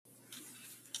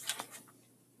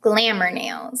Glamour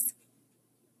Nails.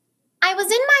 I was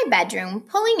in my bedroom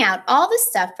pulling out all the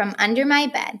stuff from under my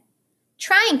bed,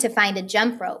 trying to find a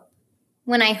jump rope,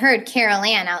 when I heard Carol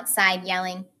Ann outside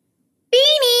yelling,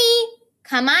 "Beanie,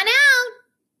 come on out!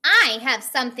 I have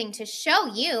something to show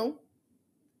you."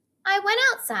 I went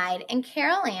outside and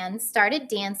Carol Ann started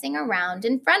dancing around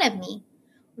in front of me,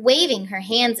 waving her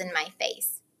hands in my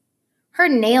face. Her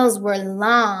nails were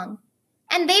long,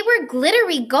 and they were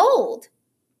glittery gold.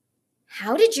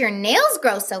 "How did your nails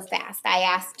grow so fast?" I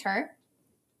asked her.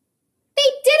 "They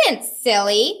didn't,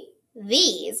 silly.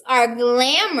 These are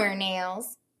glamour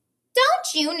nails.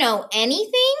 Don't you know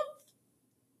anything?"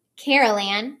 Carol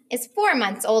Ann is 4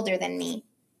 months older than me,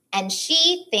 and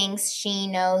she thinks she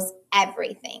knows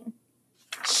everything.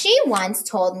 She once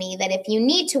told me that if you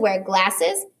need to wear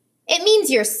glasses, it means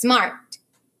you're smart.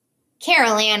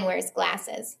 Carol Ann wears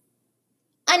glasses.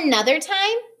 Another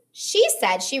time, she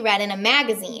said she read in a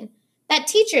magazine that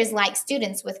teachers like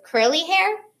students with curly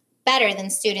hair better than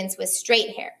students with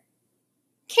straight hair.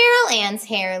 Carol Ann's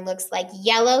hair looks like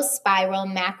yellow spiral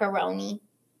macaroni.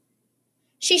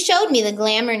 She showed me the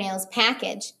Glamour Nails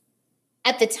package.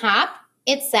 At the top,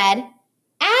 it said,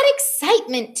 "Add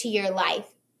excitement to your life."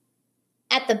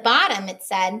 At the bottom, it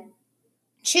said,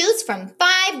 "Choose from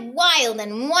 5 wild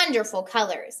and wonderful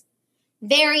colors: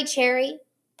 berry cherry,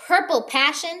 purple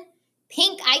passion,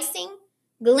 pink icing,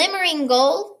 glimmering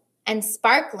gold, and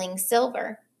sparkling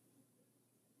silver."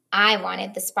 I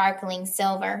wanted the sparkling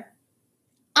silver.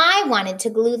 I wanted to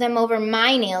glue them over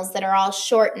my nails that are all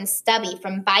short and stubby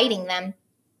from biting them.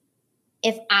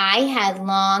 If I had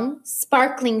long,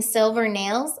 sparkling silver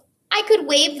nails, I could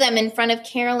wave them in front of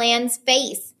Carol Ann's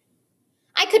face.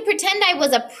 I could pretend I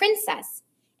was a princess,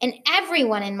 and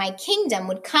everyone in my kingdom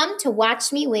would come to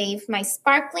watch me wave my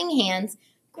sparkling hands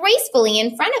gracefully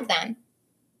in front of them.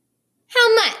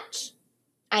 "How much?"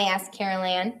 I asked Carol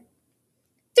Ann.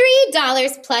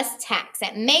 $3 plus tax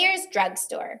at Mayor's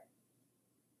drugstore."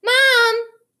 "Mom,"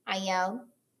 I yelled,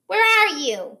 "where are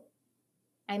you?"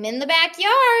 "I'm in the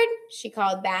backyard," she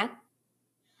called back.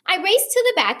 I raced to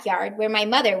the backyard where my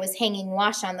mother was hanging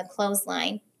wash on the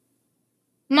clothesline.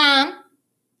 "Mom,"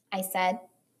 I said,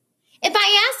 "if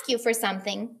I ask you for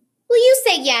something, will you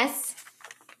say yes?"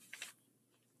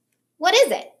 "What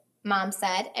is it?" Mom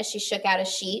said as she shook out a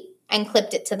sheet and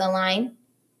clipped it to the line.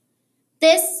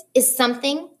 "This is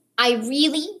something I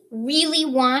really, really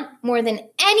want more than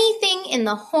anything in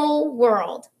the whole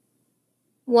world."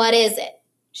 "What is it?"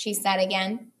 she said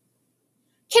again.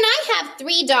 "Can I have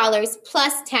 $3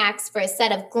 plus tax for a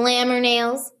set of glamour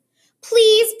nails?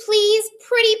 Please, please,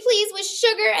 pretty please, with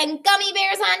sugar and gummy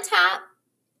bears on top."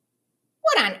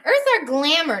 "What on earth are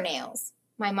glamour nails?"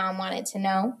 my mom wanted to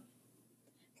know.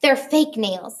 "They're fake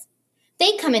nails.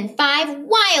 They come in 5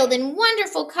 wild and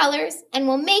wonderful colors and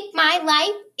will make my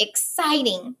life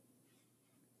exciting."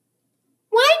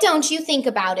 "Why don't you think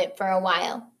about it for a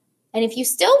while? And if you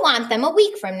still want them a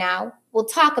week from now, we'll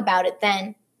talk about it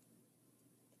then."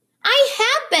 "I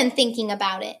have been thinking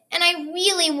about it, and I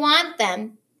really want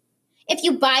them. If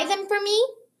you buy them for me,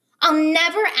 I'll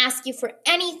never ask you for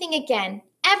anything again,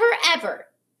 ever, ever."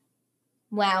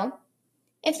 "Well,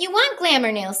 if you want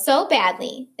glamour nails so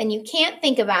badly, then you can't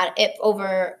think about it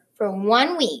for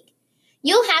 1 week.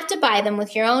 You'll have to buy them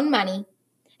with your own money,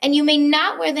 and you may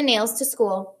not wear the nails to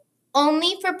school,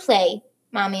 only for play,"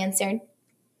 Mom answered.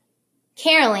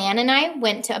 Carol Ann and I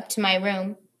went up to my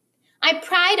room. I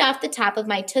pried off the top of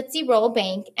my Tootsie Roll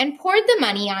bank and poured the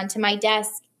money onto my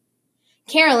desk.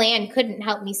 Carol Ann couldn't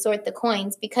help me sort the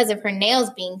coins because of her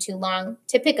nails being too long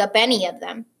to pick up any of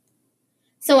them.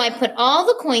 So I put all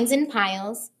the coins in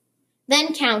piles,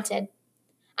 then counted.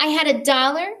 I had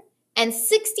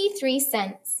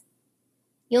 $1.63.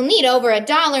 "You'll need over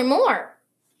 $1 more."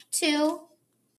 2,